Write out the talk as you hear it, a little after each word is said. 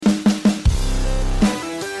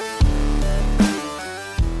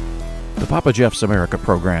Papa Jeff's America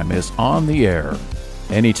program is on the air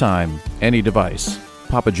anytime, any device.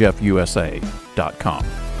 PapaJeffUSA.com.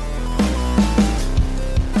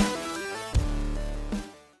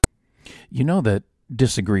 You know that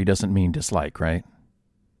disagree doesn't mean dislike, right?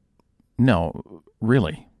 No,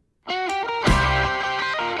 really.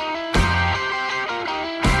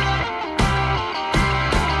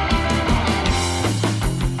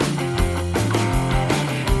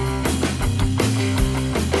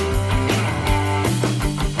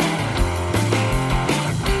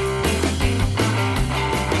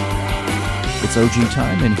 It's OG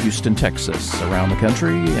time in Houston, Texas, around the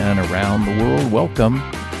country and around the world. Welcome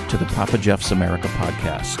to the Papa Jeff's America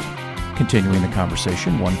podcast. Continuing the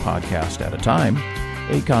conversation one podcast at a time,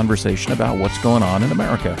 a conversation about what's going on in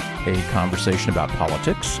America, a conversation about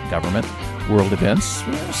politics, government, world events,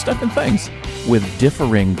 stuff and things. With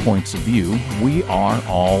differing points of view, we are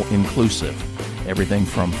all inclusive. Everything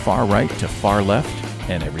from far right to far left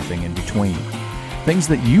and everything in between. Things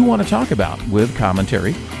that you want to talk about with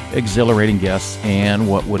commentary, exhilarating guests, and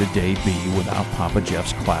what would a day be without Papa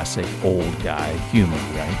Jeff's classic old guy humor,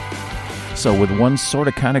 right? So with one sort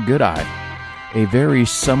of kind of good eye, a very,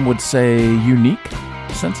 some would say, unique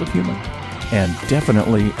sense of humor, and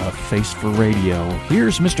definitely a face for radio,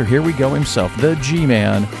 here's Mr. Here We Go himself, the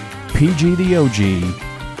G-Man, PG the OG,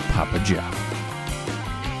 Papa Jeff.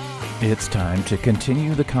 It's time to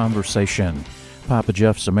continue the conversation. Papa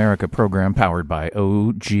Jeff's America program powered by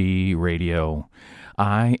OG Radio.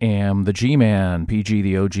 I am the G-Man, PG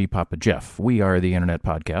the OG Papa Jeff. We are the internet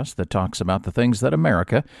podcast that talks about the things that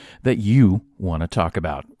America that you want to talk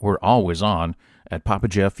about. We're always on at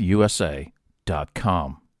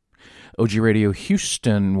PapaJeffUSA.com. OG Radio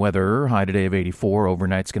Houston weather, high today of 84.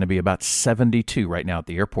 Overnight's going to be about 72 right now at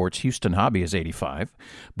the airports. Houston Hobby is 85.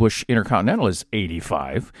 Bush Intercontinental is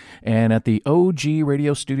 85. And at the OG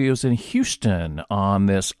Radio Studios in Houston on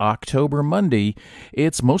this October Monday,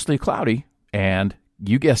 it's mostly cloudy and,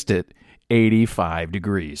 you guessed it, 85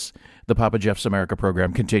 degrees. The Papa Jeff's America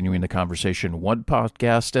program continuing the conversation one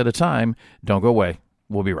podcast at a time. Don't go away.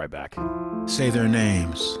 We'll be right back. Say their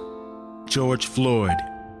names. George Floyd,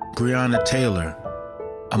 Breonna Taylor,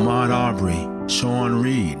 Ahmaud Arbery, Sean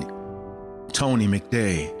Reed, Tony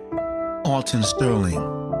McDay, Alton Sterling.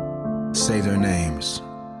 Say their names.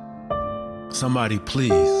 Somebody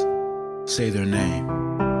please say their name.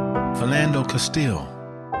 Philando Castile,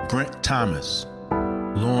 Brent Thomas,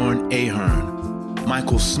 Lauren Ahern,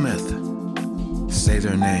 Michael Smith. Say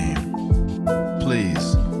their name.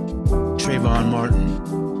 Please. Trayvon Martin,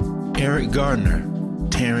 Eric Gardner,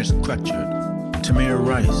 Terrence Crutchard, Tamir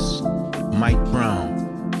Rice, Mike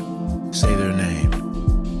Brown. Say their name.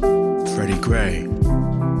 Freddie Gray,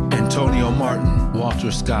 Antonio Martin,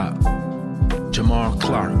 Walter Scott, Jamar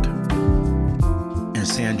Clark, and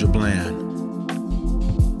Sandra Bland.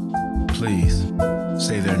 Please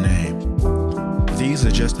say their name. These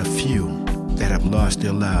are just a few that have lost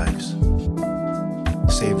their lives.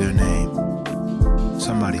 Say their name.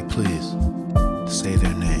 Somebody please say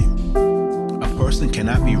their name. A person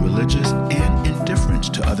cannot be religious and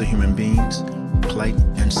indifferent to other human beings' plight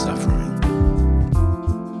and suffering.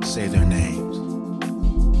 Say their names.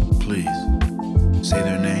 Please say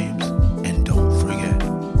their names and don't forget.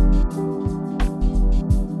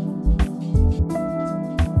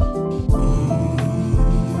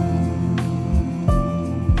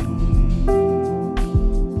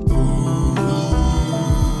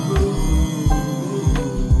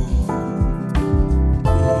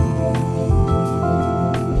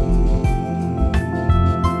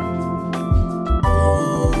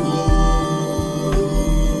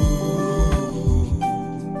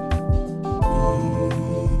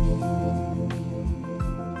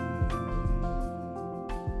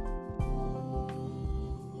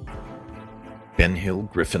 Ben Hill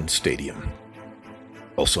Griffin Stadium,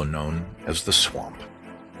 also known as the Swamp.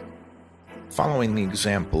 Following the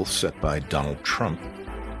example set by Donald Trump,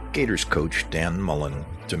 Gators coach Dan Mullen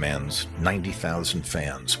demands 90,000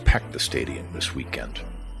 fans pack the stadium this weekend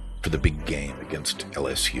for the big game against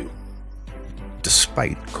LSU.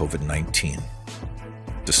 Despite COVID-19,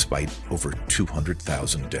 despite over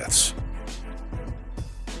 200,000 deaths.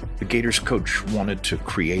 The Gators coach wanted to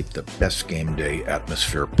create the best game day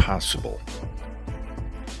atmosphere possible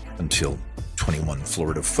until 21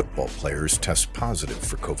 Florida football players test positive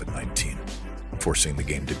for COVID-19, forcing the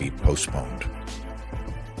game to be postponed.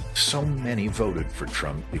 So many voted for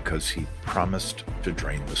Trump because he promised to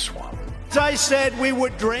drain the swamp. I said we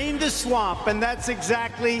would drain the swamp, and that's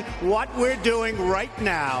exactly what we're doing right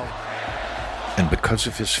now. And because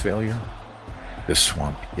of his failure, this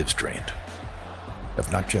swamp is drained.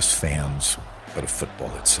 Of not just fans, but of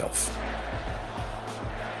football itself.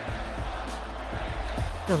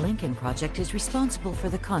 The Lincoln Project is responsible for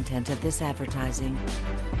the content of this advertising.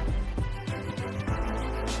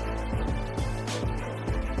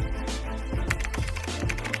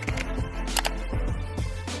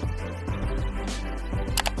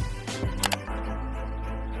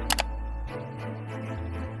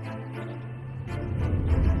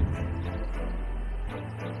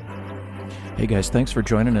 Hey guys, thanks for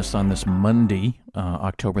joining us on this Monday,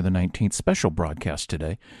 October the 19th special broadcast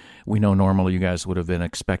today. We know normally you guys would have been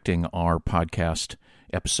expecting our podcast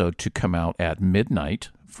episode to come out at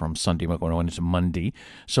midnight from Sunday going into Monday.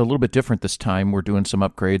 So a little bit different this time. We're doing some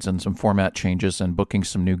upgrades and some format changes and booking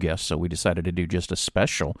some new guests. So we decided to do just a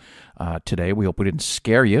special today. We hope we didn't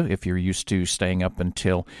scare you if you're used to staying up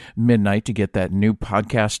until midnight to get that new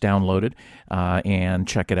podcast downloaded and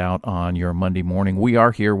check it out on your Monday morning. We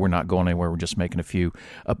are here. We're not going anywhere. We're just making a few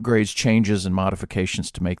upgrades, changes, and modifications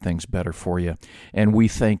to make things better for you. And we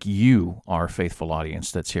thank you, our faithful audience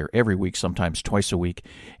that's here every week, sometimes twice a week.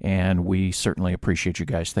 And we certainly appreciate you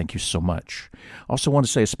guys. Thank you so much. Also want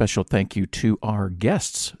to say a special thank you to our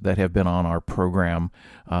guests that have been on our program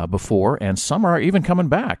before, and some are even coming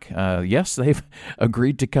back. Yes, they've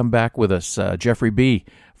agreed to come back with us. Jeffrey B.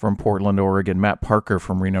 from Portland, Oregon, Matt Parker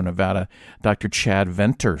from Reno, Nevada, Dr. Chad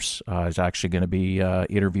Venters is actually going to be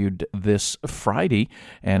interviewed this Friday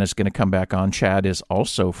and is going to come back on. Chad is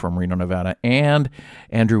also from Reno, Nevada, and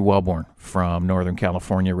Andrew Wellborn from Northern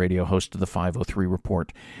California, radio host of the 503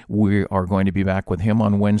 Report. We are going to be back with him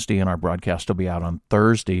on Wednesday, and our broadcast will be out on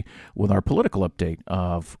Thursday with our political update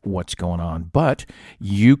of what's going on. But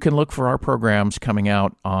you can look for our programs coming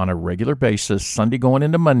out on a regular basis, Sunday going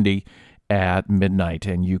into Monday, at midnight,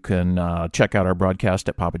 and you can check out our broadcast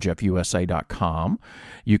at papajeffusa.com.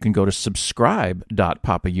 You can go to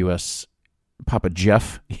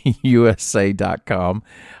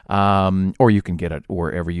subscribe.papajeffusa.com, or you can get it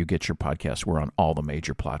wherever you get your podcasts. We're on all the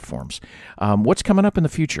major platforms. What's coming up in the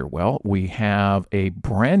future? Well, we have a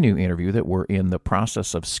brand new interview that we're in the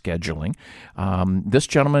process of scheduling. This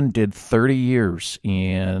gentleman did 30 years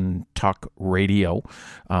in talk radio,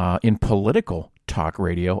 in political talk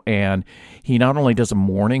radio, and he not only does a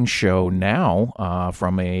morning show now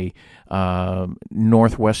from a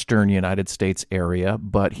northwestern United States area,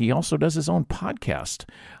 but he also does his own podcast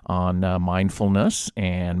on mindfulness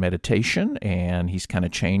and meditation, and he's kind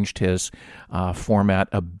of changed his format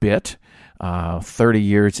a bit. 30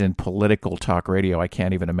 years in political talk radio, I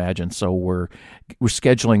can't even imagine. So we're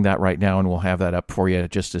scheduling that right now, and we'll have that up for you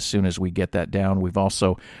just as soon as we get that down. We've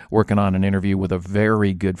also working on an interview with a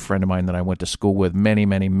very good friend of mine that I went to school with many,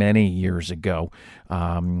 many, many years ago,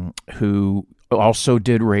 who also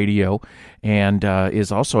did radio and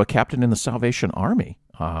is also a captain in the Salvation Army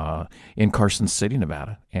in Carson City,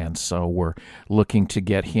 Nevada. And so we're looking to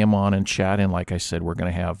get him on and chat. And like I said, we're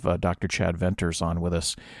going to have Dr. Chad Venters on with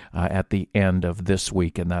us at the end of this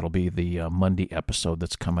week, and that'll be the Monday episode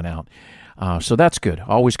that's coming out. So that's good.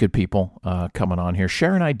 Always good people coming on here,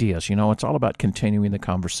 sharing ideas. You know, it's all about continuing the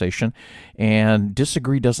conversation, and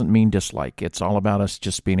disagree doesn't mean dislike. It's all about us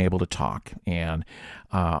just being able to talk. And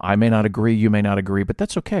I may not agree, you may not agree, but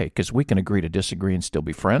that's okay, because we can agree to disagree and still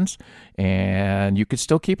be friends, and you could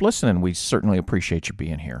still keep listening. We certainly appreciate you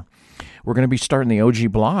being here. We're going to be starting the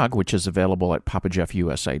OG blog, which is available at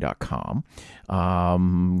papajeffusa.com.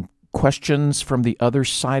 Questions from the Other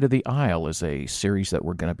Side of the Aisle is a series that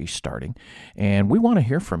we're going to be starting, and we want to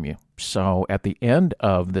hear from you. So at the end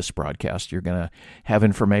of this broadcast, you're going to have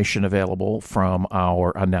information available from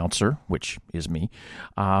our announcer, which is me,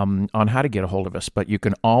 on how to get a hold of us. But you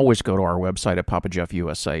can always go to our website at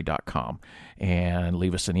papajeffusa.com and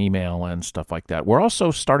leave us an email and stuff like that. We're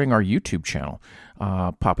also starting our YouTube channel,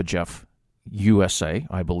 Papa Jeff USA,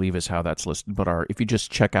 I believe is how that's listed. But if you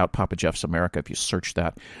just check out Papa Jeff's America, if you search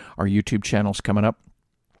that, our YouTube channel's coming up.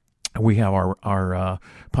 We have our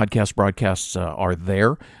podcast broadcasts are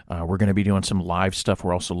there. We're going to be doing some live stuff.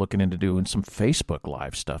 We're also looking into doing some Facebook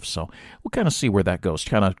live stuff. So we'll kind of see where that goes,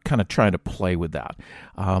 kind of trying to play with that.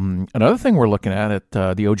 Another thing we're looking at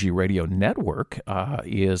the OG Radio Network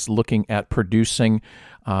is looking at producing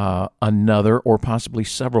another or possibly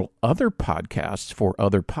several other podcasts for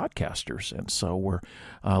other podcasters. And so we're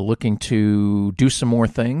looking to do some more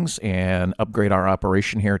things and upgrade our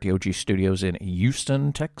operation here at the OG Studios in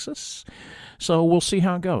Houston, Texas. So we'll see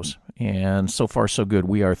how it goes. And so far, so good.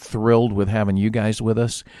 We are thrilled with having you guys with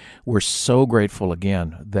us. We're so grateful,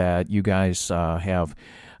 again, that you guys have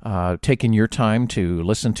taking your time to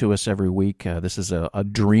listen to us every week. This is a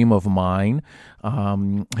dream of mine,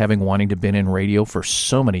 wanting to been in radio for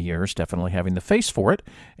so many years, definitely having the face for it,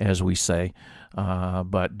 as we say.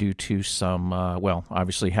 But due to some,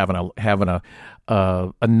 obviously having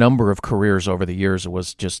a number of careers over the years, I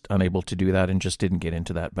was just unable to do that and just didn't get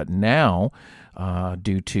into that. But now,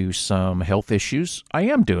 due to some health issues, I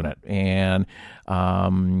am doing it. And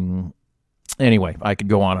anyway, I could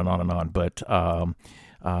go on and on and on. But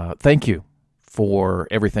thank you for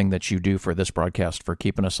everything that you do for this broadcast, for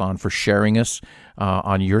keeping us on, for sharing us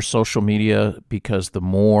on your social media, because the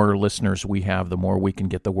more listeners we have, the more we can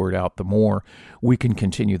get the word out, the more we can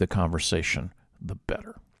continue the conversation, the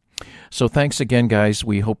better. So thanks again, guys.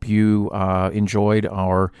 We hope you enjoyed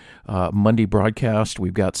our Monday broadcast.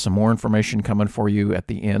 We've got some more information coming for you at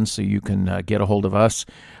the end so you can get a hold of us.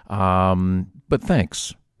 But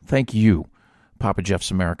thanks. Thank you, Papa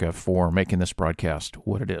Jeff's America, for making this broadcast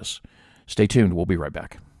what it is. Stay tuned. We'll be right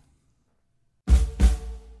back.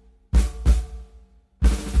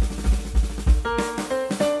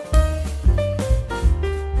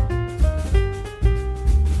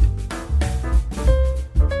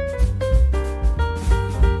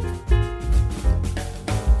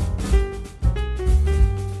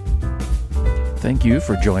 Thank you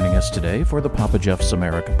for joining us today for the Papa Jeff's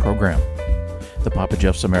America program. The Papa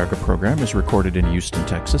Jeff's America program is recorded in Houston,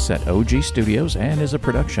 Texas at OG Studios and is a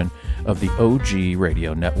production of the OG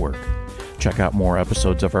Radio Network. Check out more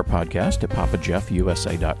episodes of our podcast at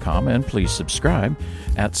papajeffusa.com, and please subscribe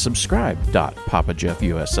at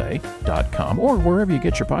subscribe.papajeffusa.com or wherever you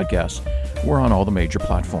get your podcasts. We're on all the major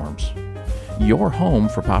platforms. Your home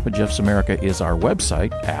for Papa Jeff's America is our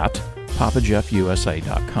website at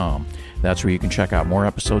papajeffusa.com. That's where you can check out more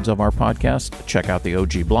episodes of our podcast, check out the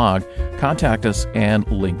OG blog, contact us, and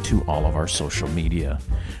link to all of our social media.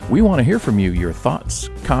 We want to hear from you. Your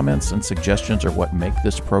thoughts, comments, and suggestions are what make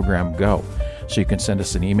this program go. So you can send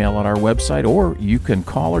us an email at our website, or you can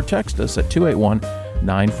call or text us at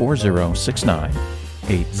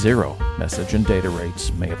 281-940-6980. Message and data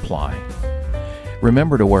rates may apply.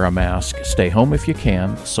 Remember to wear a mask, stay home if you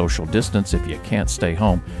can, social distance if you can't stay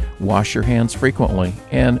home, wash your hands frequently,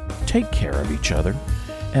 and take care of each other.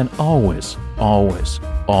 And always, always,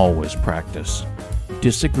 always practice.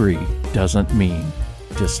 Disagree doesn't mean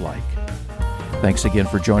dislike. Thanks again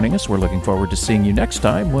for joining us. We're looking forward to seeing you next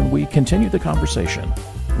time when we continue the conversation,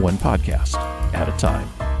 one podcast at a time.